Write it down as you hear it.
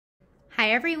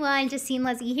Hi everyone, Justine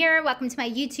Leslie here. Welcome to my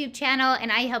YouTube channel,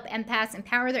 and I help empaths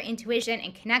empower their intuition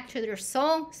and connect to their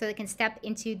soul so they can step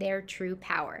into their true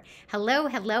power. Hello,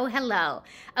 hello, hello.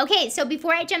 Okay, so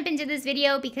before I jump into this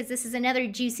video, because this is another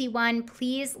juicy one,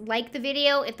 please like the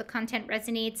video if the content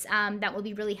resonates. That will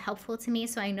be really helpful to me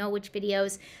so I know which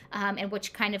videos and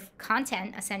which kind of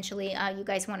content essentially you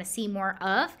guys want to see more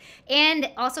of. And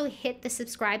also hit the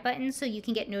subscribe button so you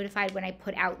can get notified when I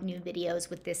put out new videos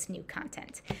with this new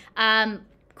content.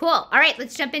 Cool. All right,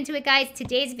 let's jump into it, guys.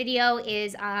 Today's video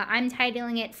is, I'm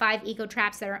titling it 5 Ego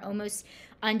Traps That Are Almost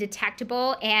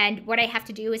Undetectable. And what I have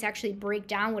to do is actually break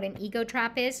down what an ego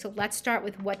trap is. So let's start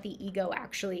with what the ego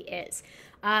actually is.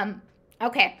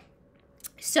 Okay.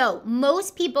 So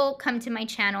most people come to my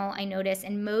channel, I notice,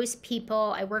 and most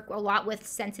people, I work a lot with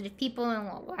sensitive people and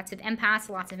lots of empaths,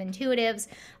 lots of intuitives,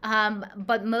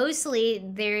 but mostly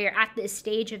they're at this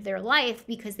stage of their life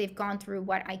because they've gone through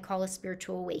what I call a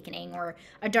spiritual awakening or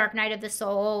a dark night of the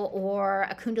soul or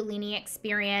a kundalini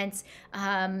experience,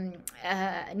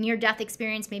 a near-death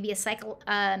experience, maybe a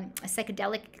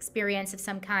psychedelic experience of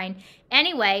some kind.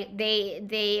 Anyway,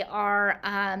 they are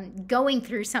going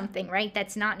through something, right,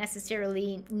 that's not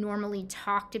necessarily normally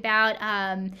talked about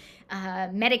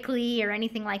medically or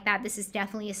anything like that. This is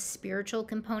definitely a spiritual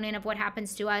component of what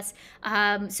happens to us.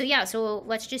 So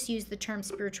let's just use the term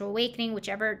spiritual awakening,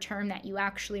 whichever term that you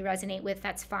actually resonate with,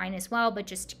 that's fine as well, but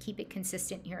just to keep it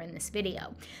consistent here in this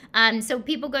video. So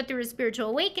people go through a spiritual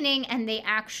awakening and they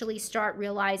actually start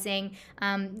realizing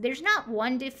there's not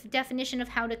one definition of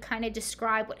how to kind of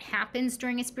describe what happens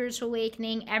during a spiritual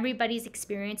awakening. Everybody's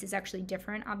experience is actually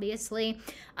different, obviously.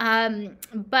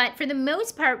 But for the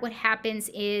most part, what happens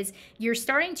is you're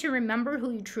starting to remember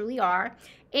who you truly are,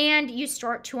 and you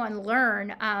start to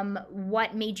unlearn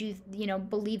what made you,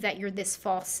 believe that you're this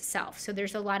false self. So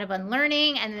there's a lot of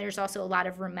unlearning, and there's also a lot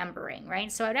of remembering,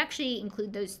 right? So I'd actually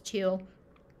include those two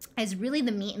as really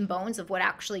the meat and bones of what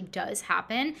actually does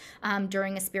happen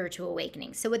during a spiritual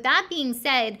awakening. So with that being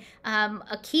said,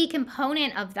 a key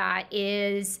component of that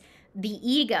is the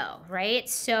ego, right?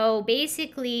 So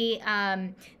basically,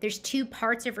 there's two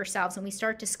parts of ourselves, and we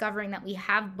start discovering that we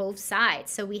have both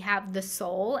sides. So we have the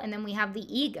soul, and then we have the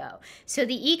ego. So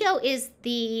the ego is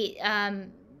the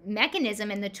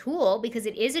mechanism and the tool, because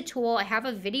it is a tool. I have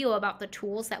a video about the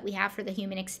tools that we have for the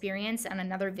human experience on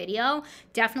another video.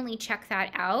 Definitely check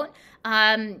that out.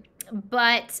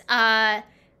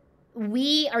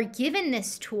 We are given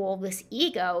this tool, this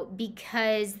ego,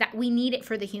 because that we need it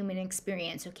for the human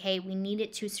experience, okay? We need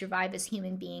it to survive as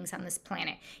human beings on this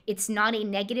planet. It's not a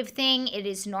negative thing. It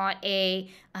is not a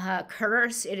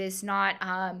curse. It is not,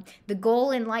 the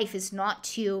goal in life is not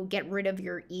to get rid of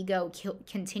your ego,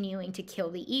 continuing to kill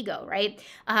the ego, right?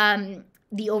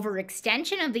 The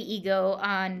overextension of the ego,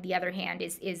 on the other hand,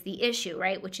 is the issue,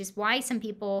 right? Which is why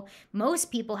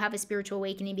most people have a spiritual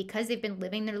awakening, because they've been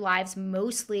living their lives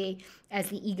mostly as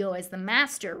the ego as the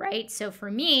master, right? So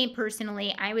for me,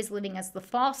 personally, I was living as the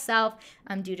false self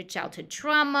due to childhood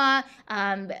trauma,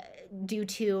 due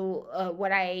to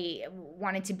what I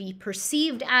wanted to be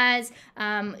perceived as,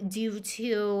 due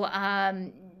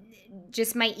to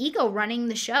just my ego running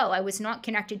the show. I was not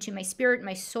connected to my spirit,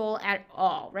 my soul at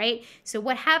all, right? So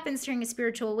what happens during a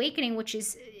spiritual awakening, which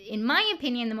is, in my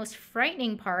opinion, the most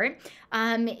frightening part,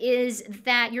 is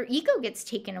that your ego gets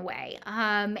taken away.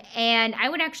 And I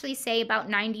would actually say about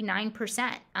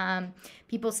 99%.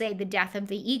 People say the death of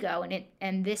the ego,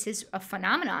 and this is a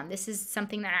phenomenon. This is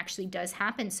something that actually does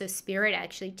happen. So spirit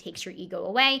actually takes your ego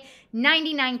away,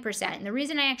 99%. And the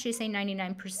reason I actually say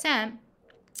 99%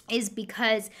 is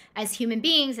because as human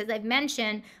beings, as I've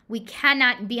mentioned, we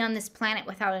cannot be on this planet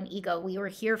without an ego. We were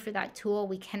here for that tool.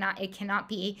 It cannot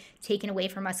be taken away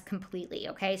from us completely,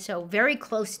 okay? So very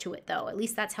close to it, though. At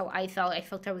least that's how I felt. I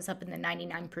felt I was up in the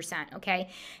 99%, okay?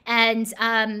 And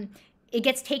it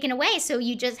gets taken away, so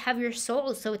you just have your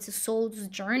soul. So it's a soul's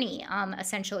journey,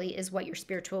 essentially, is what your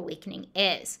spiritual awakening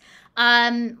is.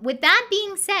 With that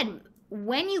being said,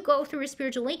 when you go through a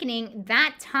spiritual awakening,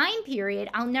 that time period,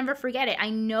 I'll never forget it. I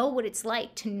know what it's like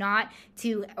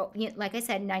like I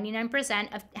said,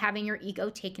 99% of having your ego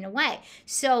taken away.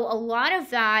 So a lot of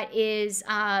that is,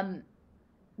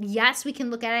 yes, we can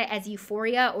look at it as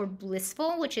euphoria or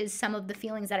blissful, which is some of the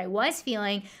feelings that I was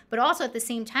feeling, but also at the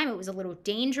same time, it was a little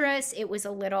dangerous. It was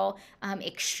a little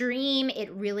extreme.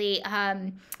 It really,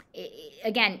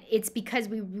 again, it's because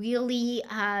we really,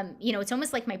 it's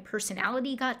almost like my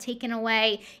personality got taken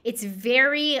away. It's a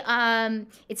very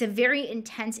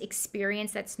intense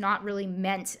experience that's not really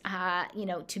meant,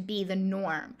 to be the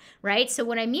norm, right? So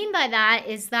what I mean by that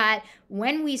is that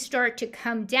when we start to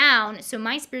come down, so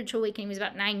my spiritual awakening was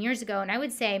about 9 years ago, and I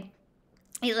would say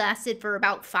It lasted for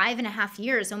about 5.5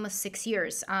 years, almost 6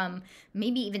 years,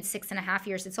 maybe even 6.5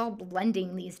 years. It's all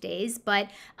blending these days, but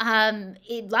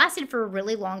it lasted for a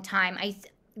really long time.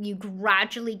 You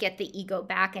gradually get the ego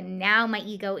back, and now my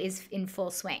ego is in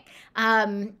full swing,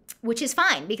 which is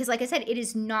fine because, like I said, it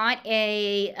is not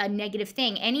a negative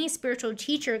thing. Any spiritual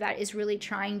teacher that is really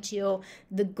trying to,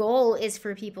 the goal is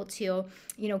for people to,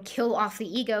 kill off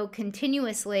the ego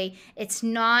continuously. That's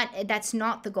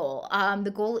not the goal.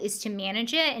 The goal is to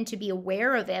manage it and to be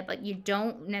aware of it, but you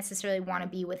don't necessarily want to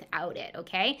be without it,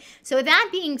 okay? So that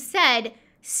being said,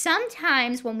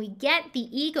 sometimes when we get the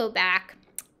ego back,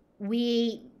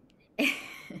 we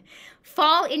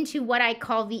fall into what I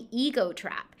call the ego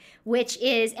trap, which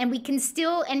is, and we can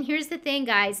still, and here's the thing,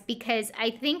 guys, because I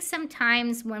think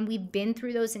sometimes when we've been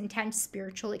through those intense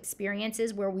spiritual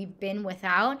experiences where we've been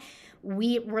without,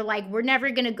 we're like, we're never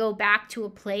going to go back to a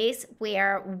place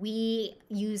where we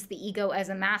use the ego as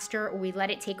a master, or we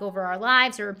let it take over our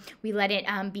lives, or we let it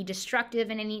be destructive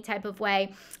in any type of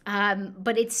way.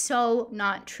 But it's so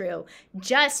not true.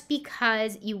 Just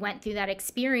because you went through that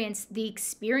experience, the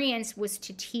experience was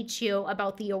to teach you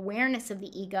about the awareness of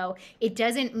the ego. It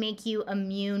doesn't make you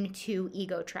immune to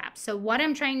ego traps. So what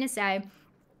I'm trying to say,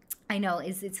 I know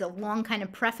it's a long kind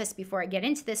of preface before I get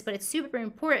into this, but it's super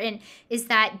important, is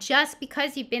that just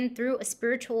because you've been through a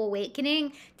spiritual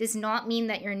awakening does not mean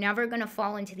that you're never going to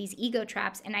fall into these ego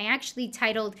traps. And I actually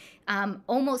titled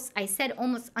almost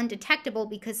undetectable,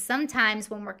 because sometimes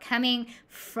when we're coming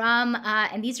from,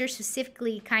 and these are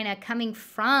specifically kind of coming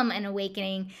from an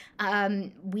awakening,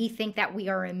 we think that we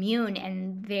are immune,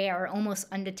 and they are almost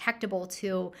undetectable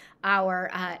to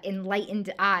our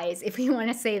enlightened eyes, if we want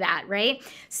to say that, right?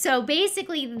 So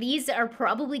basically, these are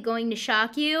probably going to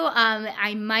shock you.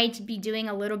 I might be doing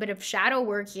a little bit of shadow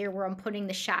work here, where I'm putting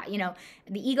the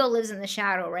the ego lives in the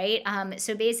shadow, right?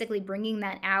 So basically bringing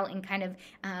that out and kind of,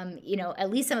 at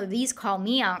least some of these call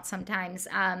me out sometimes,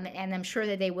 and I'm sure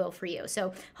that they will for you.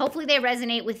 So hopefully they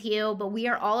resonate with you, but we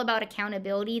are all about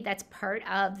accountability. That's part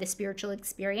of the spiritual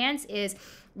experience, is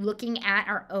looking at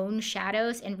our own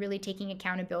shadows and really taking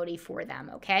accountability for them,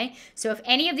 okay? So if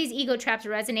any of these ego traps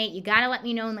resonate, you gotta let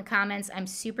me know in the comments. I'm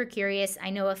super curious. I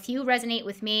know a few resonate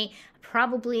with me,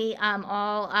 probably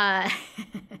all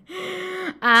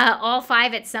all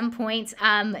 5 at some point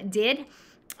did.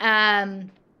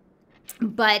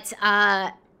 But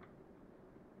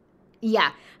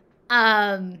yeah.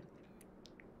 At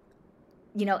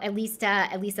least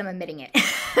I'm admitting it.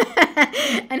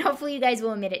 And hopefully you guys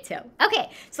will admit it too. Okay,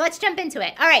 so let's jump into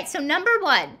it. All right, so number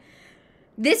 1.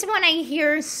 This one I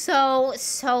hear so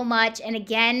much. And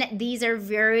again,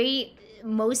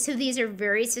 most of these are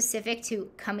very specific to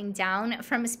coming down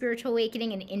from a spiritual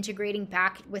awakening and integrating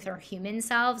back with our human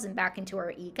selves and back into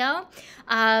our ego.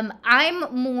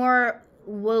 I'm more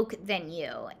woke than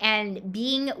you. And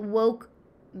being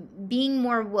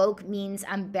more woke means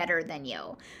I'm better than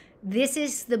you. This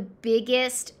is the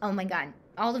biggest, oh my God,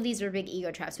 all of these are big ego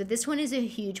traps, but this one is a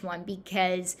huge one,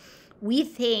 because we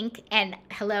think, and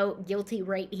hello, guilty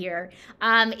right here,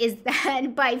 is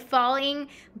that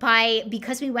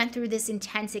because we went through this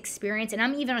intense experience, and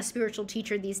I'm even a spiritual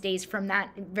teacher these days from that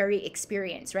very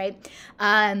experience, right?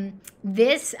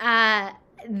 This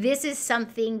is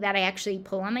something that I actually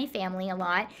pull on my family a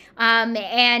lot.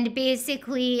 And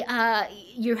basically,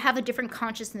 you have a different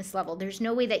consciousness level. There's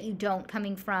no way that you don't,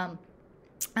 coming from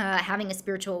having a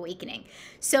spiritual awakening.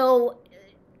 So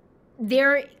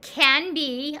there can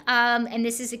be, and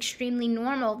this is extremely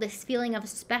normal, this feeling of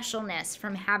specialness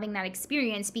from having that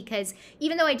experience, because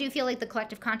even though I do feel like the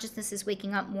collective consciousness is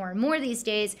waking up more and more these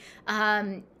days,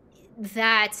 that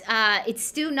it's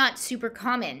still not super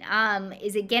common.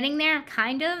 Is it getting there?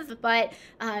 Kind of, but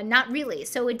not really.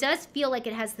 So it does feel like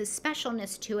it has this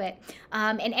specialness to it.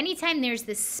 And anytime there's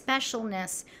this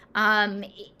specialness,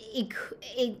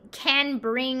 it can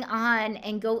bring on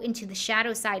and go into the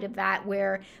shadow side of that,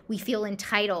 where we feel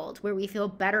entitled, where we feel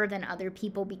better than other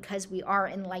people because we are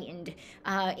enlightened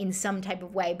in some type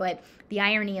of way. But the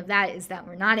irony of that is that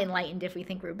we're not enlightened if we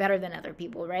think we're better than other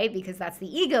people, right? Because that's the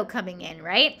ego coming in,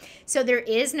 right? So there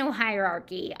is no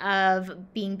hierarchy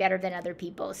of being better than other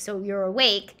people. So you're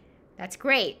awake, that's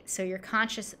great. So you're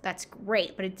conscious, that's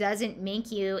great. But it doesn't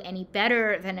make you any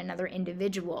better than another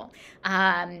individual.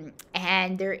 And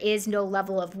there is no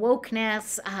level of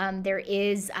wokeness. There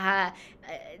is,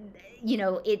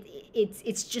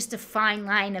 it's just a fine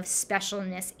line of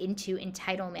specialness into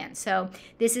entitlement. So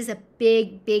this is a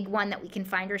big one that we can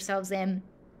find ourselves in.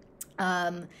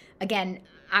 Again,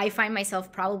 I find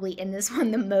myself probably in this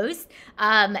one the most,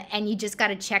 and you just got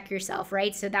to check yourself,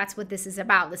 right? So that's what this is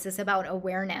about. This is about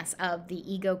awareness of the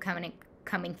ego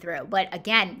coming through. But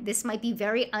again, this might be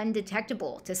very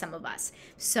undetectable to some of us.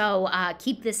 So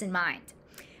keep this in mind.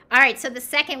 All right, so the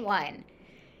second one.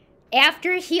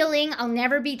 After healing, I'll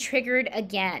never be triggered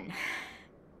again.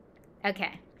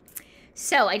 Okay.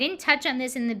 So I didn't touch on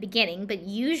this in the beginning, but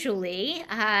usually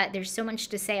there's so much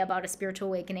to say about a spiritual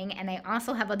awakening, and I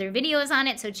also have other videos on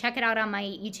it, so check it out on my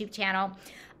YouTube channel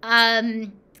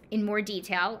in more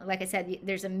detail. Like I said,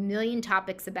 there's a million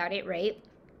topics about it, right?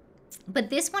 But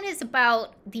this one is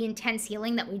about the intense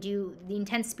healing that we do, the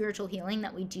intense spiritual healing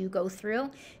that we do go through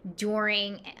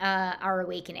during our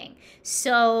awakening.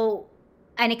 So,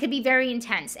 and it could be very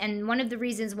intense. And one of the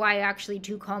reasons why I actually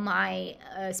do call my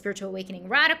spiritual awakening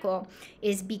radical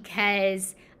is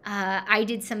because I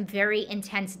did some very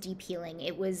intense deep healing.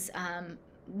 It was,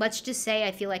 let's just say,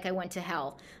 I feel like I went to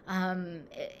hell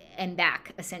and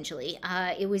back, essentially.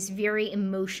 It was very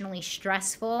emotionally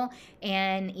stressful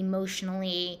and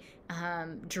emotionally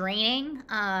draining.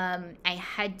 I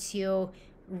had to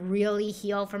really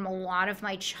heal from a lot of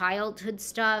my childhood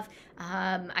stuff.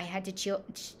 I had to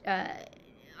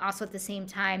also at the same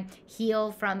time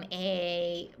heal from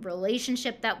a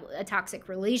toxic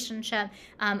relationship.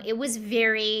 It was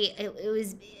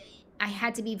I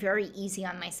had to be very easy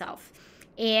on myself.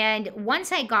 And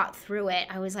once I got through it,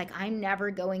 I was like, I'm never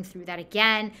going through that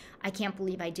again. I can't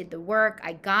believe I did the work.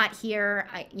 I got here.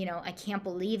 I can't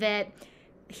believe it.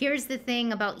 Here's the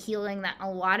thing about healing that a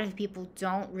lot of people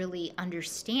don't really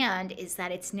understand is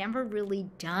that it's never really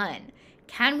done.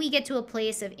 Can we get to a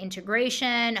place of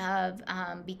integration, of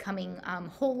becoming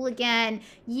whole again?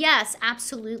 Yes,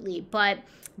 absolutely. But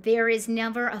there is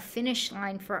never a finish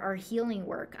line for our healing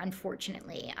work,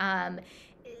 unfortunately.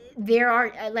 There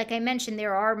are, like I mentioned,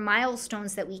 there are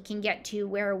milestones that we can get to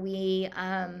where we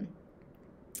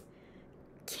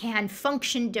can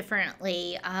function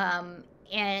differently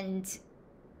and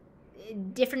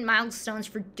different milestones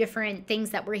for different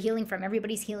things that we're healing from.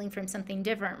 Everybody's healing from something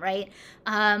different, right?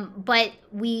 But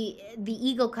the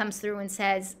ego comes through and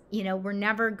says, we're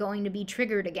never going to be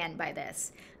triggered again by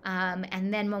this.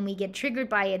 And then when we get triggered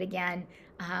by it again,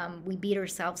 we beat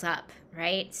ourselves up,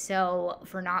 right? So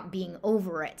for not being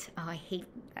over it. Oh, I hate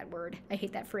that word. I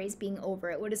hate that phrase, being over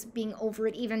it. What does being over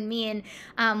it even mean?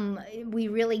 We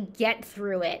really get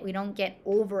through it. We don't get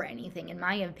over anything, in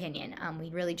my opinion. We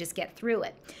really just get through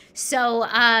it. So,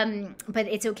 but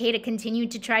it's okay to continue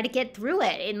to try to get through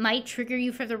it. It might trigger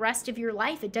you for the rest of your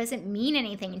life. It doesn't mean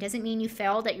anything. It doesn't mean you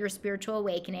failed at your spiritual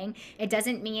awakening. It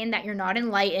doesn't mean that you're not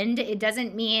enlightened. It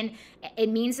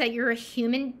means that you're a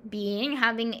human being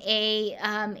having a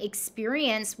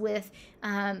experience with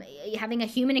having a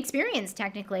human experience,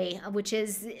 technically, which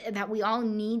is that we all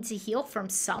need to heal from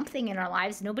something in our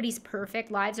lives. Nobody's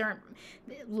perfect. Lives aren't.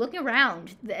 Look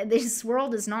around. This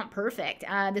world is not perfect.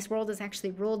 This world is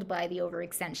actually ruled by the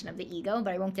overextension of the ego,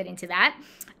 but I won't get into that.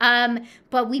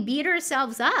 But we beat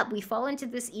ourselves up. We fall into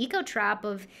this ego trap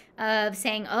of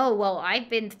saying, "Oh, well, I've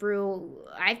been through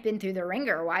the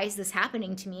ringer. Why is this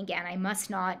happening to me again? I must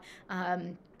not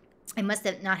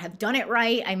have done it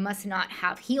right. I must not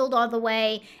have healed all the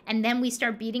way." And then we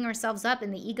start beating ourselves up,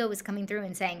 and the ego is coming through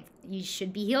and saying, you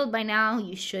should be healed by now.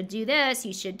 You should do this.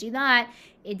 You should do that.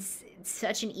 It's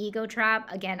such an ego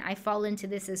trap. Again, I fall into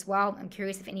this as well. I'm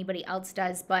curious if anybody else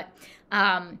does, but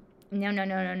no.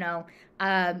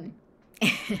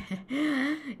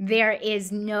 There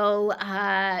is no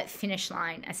finish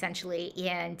line, essentially.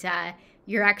 And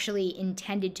you're actually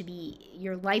intended to be,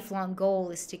 your lifelong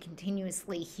goal is to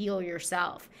continuously heal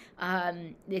yourself.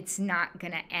 It's not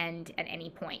going to end at any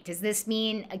point. Does this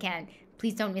mean, again,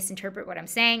 please don't misinterpret what I'm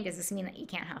saying. Does this mean that you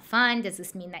can't have fun? Does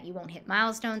this mean that you won't hit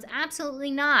milestones?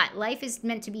 Absolutely not. Life is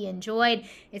meant to be enjoyed.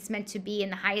 It's meant to be in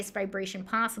the highest vibration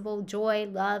possible, joy,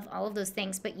 love, all of those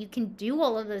things. But you can do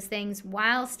all of those things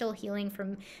while still healing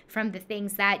from the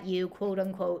things that you, quote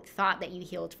unquote, thought that you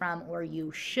healed from or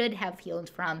you should have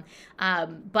healed from.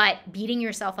 But beating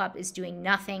yourself up is doing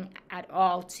nothing at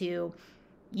all to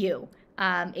you,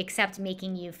 except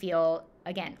making you feel,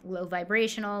 again, low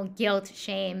vibrational, guilt,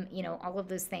 shame, all of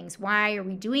those things. Why are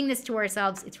we doing this to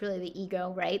ourselves? It's really the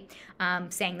ego, right?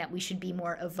 Saying that we should be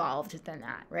more evolved than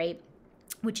that, right?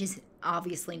 Which is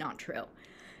obviously not true.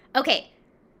 Okay,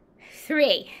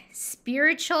 3,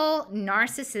 spiritual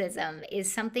narcissism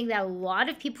is something that a lot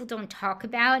of people don't talk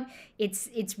about.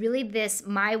 It's really this,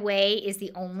 my way is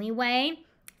the only way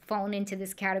fallen into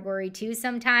this category too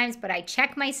sometimes, but I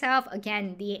check myself.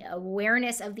 Again, the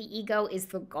awareness of the ego is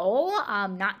the goal,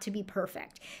 not to be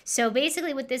perfect. So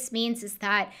basically what this means is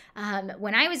that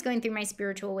when I was going through my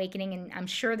spiritual awakening, and I'm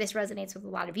sure this resonates with a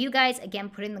lot of you guys, again,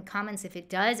 put in the comments if it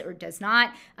does or does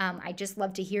not. I just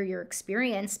love to hear your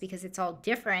experience because it's all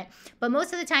different. But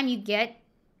most of the time you get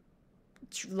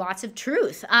lots of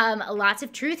truth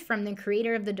from the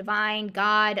creator of the divine,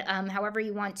 God, however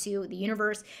you want to, the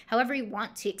universe, however you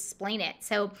want to explain it.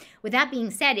 So with that being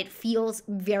said, it feels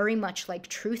very much like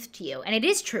truth to you. And it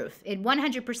is truth. It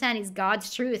 100% is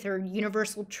God's truth or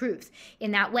universal truth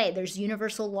in that way. There's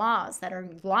universal laws that are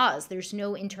laws. There's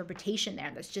no interpretation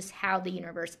there. That's just how the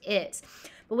universe is.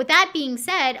 But with that being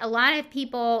said, a lot of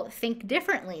people think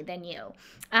differently than you.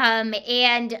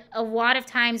 And a lot of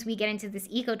times we get into this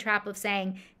ego trap of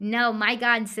saying, no, my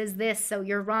God says this, so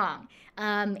you're wrong.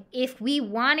 If we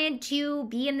wanted to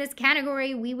be in this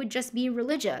category, we would just be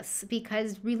religious,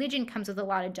 because religion comes with a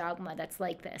lot of dogma that's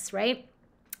like this, right?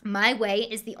 My way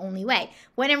is the only way.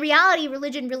 When in reality,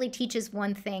 religion really teaches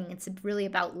one thing. It's really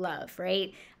about love,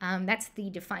 right? That's the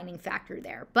defining factor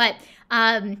there. But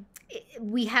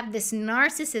we have this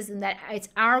narcissism that it's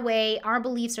our way, our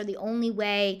beliefs are the only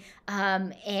way,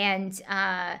 and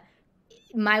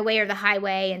my way or the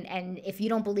highway. And if you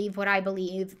don't believe what I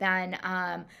believe,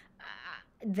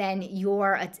 then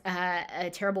you're a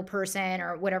terrible person,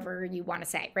 or whatever you want to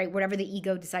say, right? Whatever the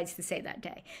ego decides to say that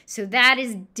day. So that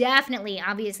is definitely,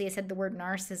 obviously I said the word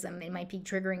narcissism, it might be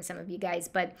triggering some of you guys,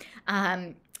 but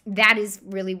that is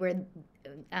really where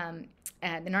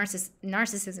the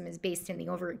narcissism is based in the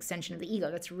overextension of the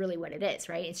ego. That's really what it is,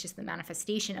 right? It's just the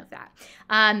manifestation of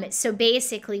that. So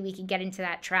basically, we can get into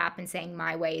that trap and saying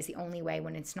my way is the only way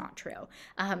when it's not true.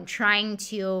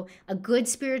 A good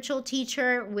spiritual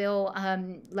teacher will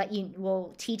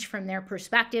will teach from their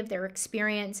perspective, their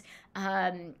experience,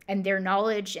 and their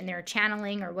knowledge and their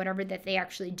channeling or whatever that they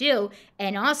actually do,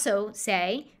 and also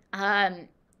say,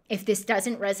 if this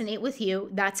doesn't resonate with you,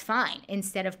 that's fine.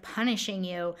 Instead of punishing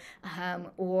you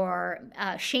or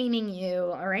shaming you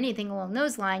or anything along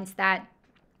those lines that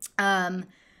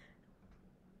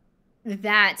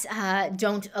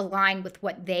don't align with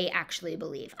what they actually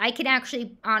believe. I can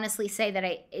actually honestly say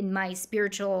that in my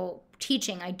spiritual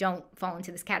teaching, I don't fall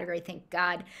into this category, thank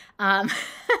God.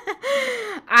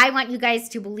 I want you guys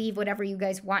to believe whatever you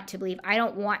guys want to believe. I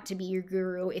don't want to be your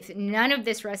guru. If none of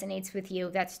this resonates with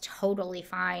you, that's totally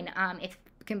fine. If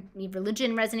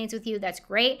religion resonates with you, that's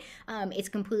great. It's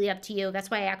completely up to you.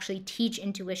 That's why I actually teach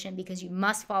intuition, because you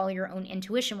must follow your own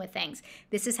intuition with things.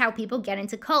 This is how people get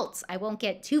into cults. I won't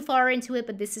get too far into it,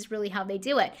 but this is really how they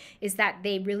do it, is that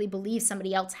they really believe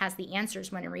somebody else has the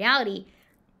answers, when in reality,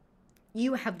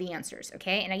 you have the answers,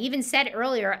 okay? And I even said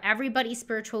earlier, everybody's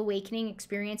spiritual awakening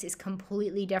experience is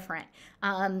completely different.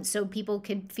 So people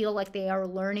can feel like they are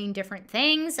learning different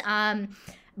things.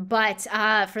 But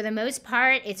for the most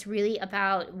part, it's really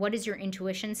about what does your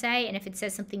intuition say? And if it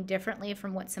says something differently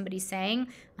from what somebody's saying,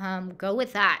 go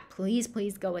with that. Please,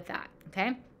 please go with that,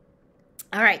 okay?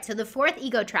 All right, so the fourth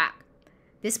ego trap.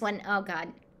 This one, oh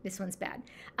God, this one's bad.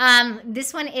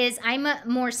 This one is, I'm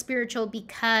more spiritual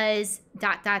because ...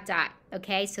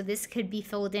 Okay, so this could be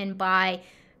filled in by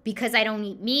because I don't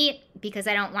eat meat, because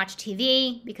I don't watch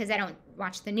TV, because I don't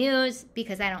watch the news,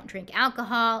 because I don't drink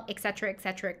alcohol, etc.,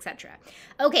 etc., etc.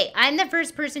 Okay, I'm the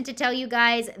first person to tell you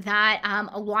guys that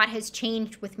a lot has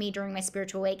changed with me during my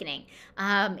spiritual awakening.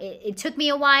 It took me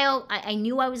a while. I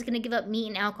knew I was going to give up meat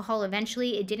and alcohol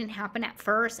eventually. It didn't happen at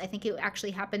first. I think it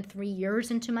actually happened 3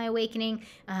 years into my awakening,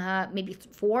 maybe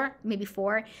four.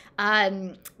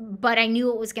 But I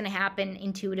knew it was going to happen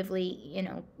intuitively. You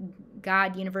know,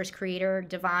 God, universe, creator,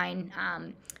 divine,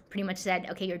 pretty much said,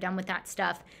 okay, you're done with that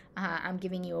stuff. I'm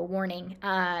giving you a warning.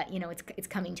 It's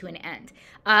coming to an end.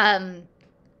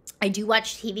 I do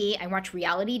watch TV. I watch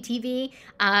reality TV.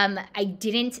 I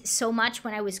didn't so much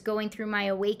when I was going through my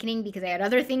awakening because I had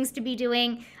other things to be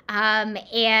doing,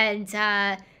 and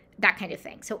that kind of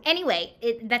thing. So anyway,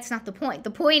 that's not the point.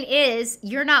 The point is,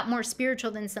 you're not more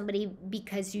spiritual than somebody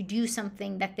because you do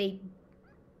something that they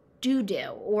do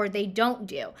or they don't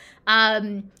do.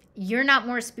 You're not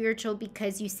more spiritual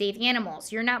because you save animals.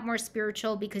 You're not more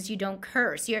spiritual because you don't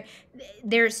curse.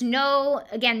 There's no,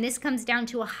 again, this comes down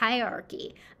to a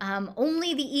hierarchy.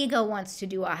 Only the ego wants to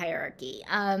do a hierarchy.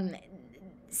 The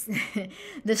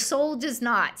soul does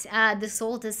not. The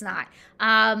soul does not.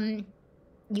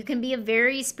 You can be a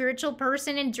very spiritual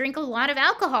person and drink a lot of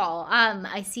alcohol.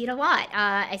 I see it a lot.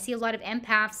 I see a lot of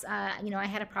empaths. I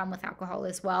had a problem with alcohol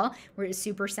as well. We're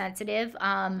super sensitive.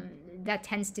 That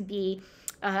tends to be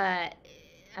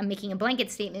I'm making a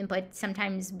blanket statement, but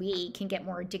sometimes we can get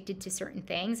more addicted to certain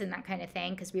things and that kind of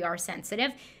thing because we are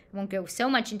sensitive. I won't go so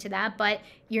much into that, but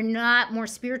you're not more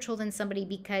spiritual than somebody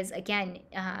because, again,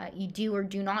 you do or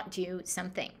do not do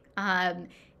something.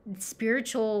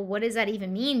 Spiritual, what does that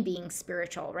even mean, being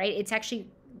spiritual, right? It's actually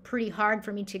pretty hard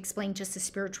for me to explain just a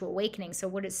spiritual awakening. So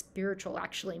what does spiritual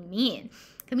actually mean?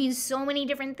 It can mean so many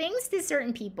different things to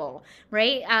certain people,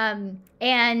 right?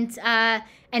 And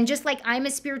just like I'm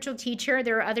a spiritual teacher,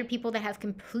 there are other people that have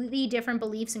completely different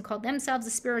beliefs and call themselves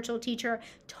a spiritual teacher.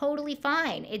 Totally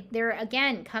fine. They're,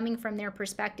 again, coming from their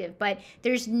perspective. But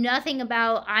there's nothing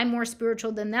about I'm more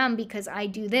spiritual than them because I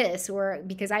do this or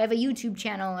because I have a YouTube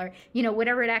channel or,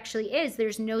 whatever it actually is.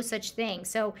 There's no such thing.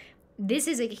 So this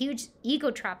is a huge ego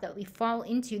trap that we fall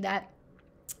into, that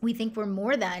we think we're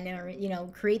more than, or,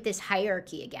 create this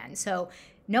hierarchy again. So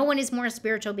no one is more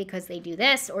spiritual because they do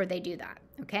this or they do that.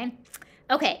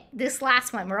 Okay, this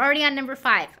last one. We're already on number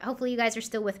 5. Hopefully you guys are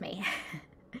still with me.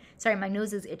 Sorry, my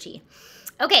nose is itchy.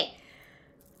 Okay,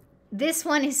 this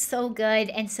one is so good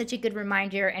and such a good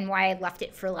reminder, and why I left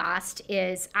it for last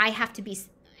is I have to be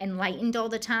enlightened all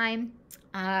the time.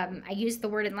 I used the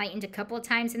word enlightened a couple of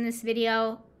times in this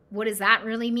video. What does that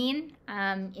really mean?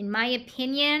 In my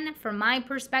opinion, from my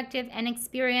perspective and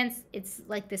experience, it's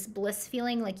like this bliss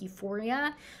feeling, like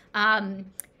euphoria. And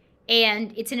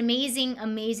it's an amazing,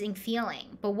 amazing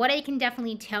feeling. But what I can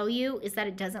definitely tell you is that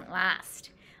it doesn't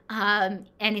last. And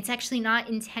it's actually not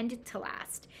intended to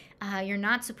last. You're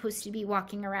not supposed to be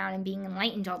walking around and being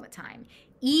enlightened all the time.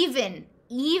 Even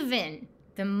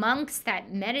the monks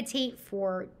that meditate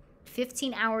for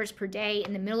 15 hours per day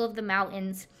in the middle of the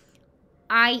mountains,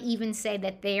 I even say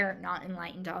that they are not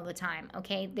enlightened all the time,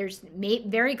 okay? There's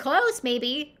very close,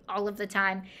 maybe, all of the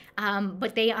time,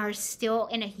 but they are still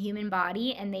in a human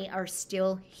body, and they are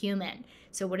still human.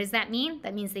 So what does that mean?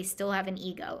 That means they still have an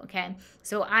ego, okay?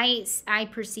 So I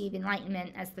perceive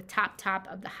enlightenment as the top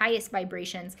of the highest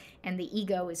vibrations, and the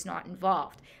ego is not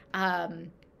involved.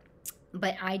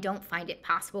 But I don't find it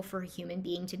possible for a human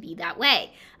being to be that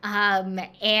way.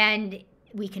 And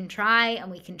we can try, and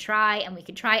we can try, and we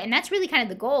can try. And that's really kind of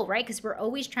the goal, right? Because we're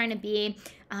always trying to be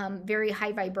very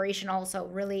high vibrational. So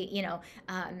really,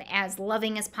 as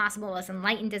loving as possible, as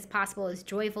enlightened as possible, as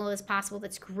joyful as possible.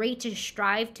 That's great to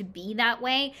strive to be that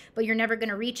way, but you're never going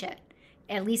to reach it.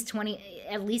 At least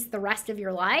the rest of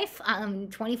your life,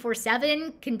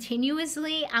 24/7,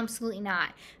 continuously, absolutely not.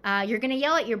 You're going to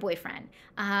yell at your boyfriend.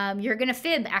 You're going to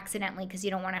fib accidentally because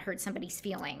you don't want to hurt somebody's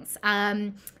feelings.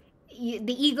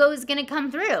 The ego is going to come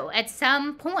through at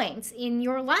some point in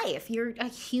your life. You're a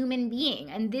human being.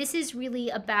 And this is really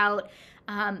about,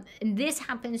 and this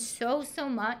happens so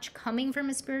much coming from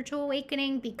a spiritual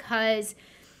awakening, because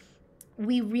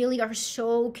we really are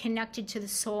so connected to the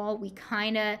soul. We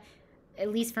kind of, at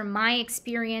least from my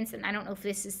experience, and I don't know if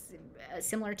this is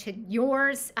similar to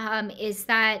yours, is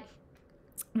that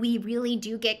we really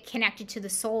do get connected to the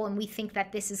soul, and we think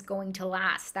that this is going to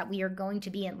last, that we are going to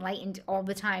be enlightened all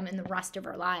the time in the rest of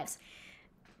our lives.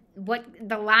 What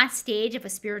the last stage of a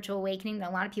spiritual awakening that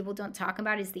a lot of people don't talk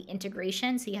about is the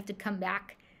integration. So you have to come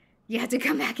back. You have to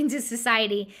come back into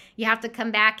society. You have to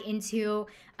come back into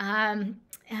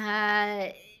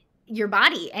your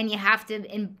body, and you have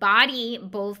to embody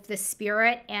both the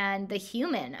spirit and the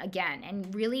human again,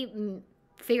 and really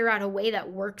figure out a way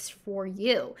that works for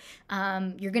you.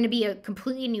 You're going to be a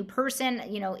completely new person.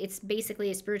 It's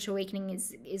basically, a spiritual awakening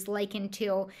is likened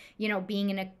to, being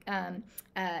in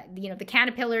the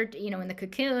caterpillar, in the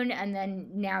cocoon, and then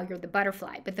now you're the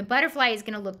butterfly. But the butterfly is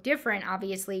going to look different.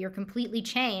 Obviously, you're completely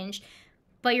changed,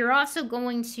 but you're also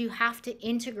going to have to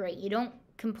integrate. You don't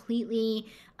completely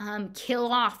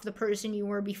kill off the person you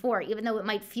were before, even though it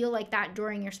might feel like that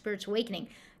during your spiritual awakening.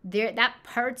 That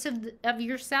parts of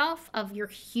yourself, of your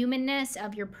humanness,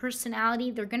 of your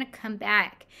personality, they're going to come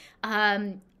back.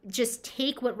 Just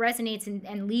take what resonates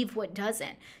and leave what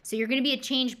doesn't. So you're going to be a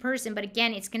changed person, but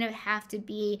again, it's going to have to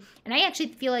be, and I actually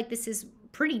feel like this is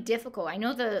pretty difficult. I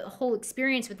know the whole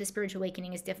experience with the spiritual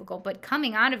awakening is difficult, but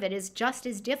coming out of it is just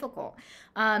as difficult,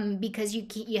 because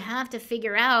you have to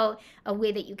figure out a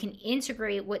way that you can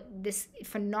integrate what this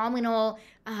phenomenal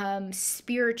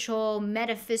spiritual,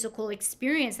 metaphysical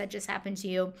experience that just happened to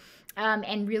you,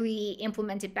 and really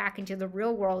implement it back into the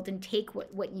real world, and take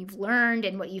what you've learned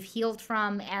and what you've healed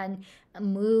from, and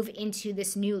move into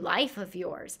this new life of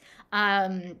yours.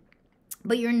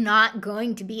 but you're not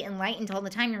going to be enlightened all the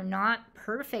time. You're not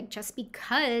perfect just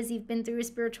because you've been through a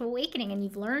spiritual awakening and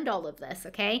you've learned all of this,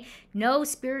 okay? No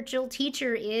spiritual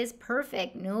teacher is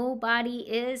perfect. Nobody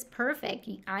is perfect.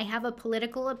 I have a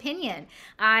political opinion.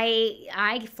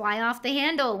 I fly off the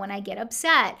handle when I get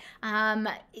upset.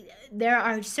 There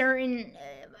are certain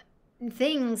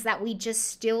things that we just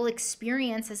still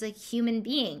experience as a human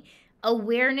being.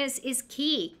 Awareness is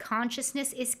key.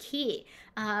 Consciousness is key.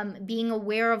 Being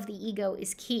aware of the ego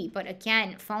is key. But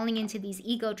again, falling into these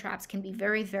ego traps can be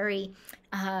very, very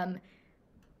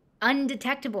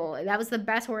undetectable. That was the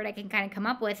best word I can kind of come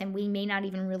up with. And we may not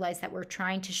even realize that we're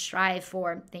trying to strive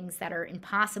for things that are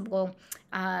impossible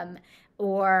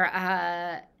or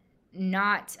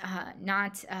not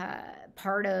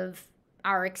part of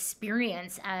our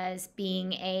experience as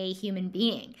being a human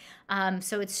being.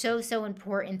 So it's so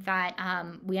important that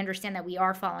we understand that we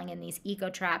are falling in these ego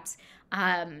traps.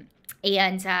 And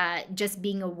just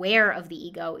being aware of the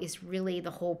ego is really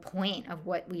the whole point of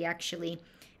what we actually,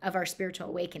 of our spiritual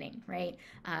awakening, right?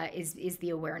 Is the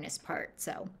awareness part.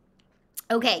 So,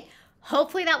 okay.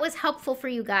 Hopefully that was helpful for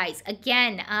you guys.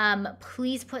 Again,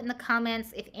 please put in the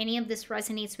comments if any of this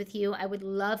resonates with you. I would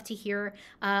love to hear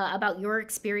about your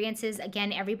experiences.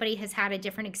 Again, everybody has had a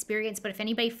different experience, but if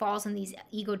anybody falls in these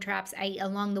ego traps, I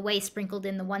along the way sprinkled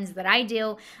in the ones that I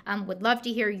do. Would love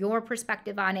to hear your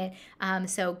perspective on it.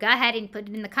 So go ahead and put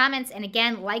it in the comments. And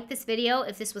again, like this video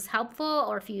if this was helpful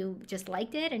or if you just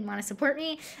liked it and want to support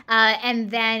me. And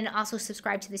then also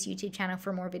subscribe to this YouTube channel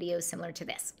for more videos similar to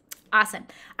this. Awesome.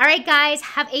 All right, guys,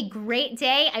 have a great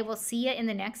day. I will see you in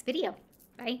the next video.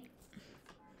 Bye.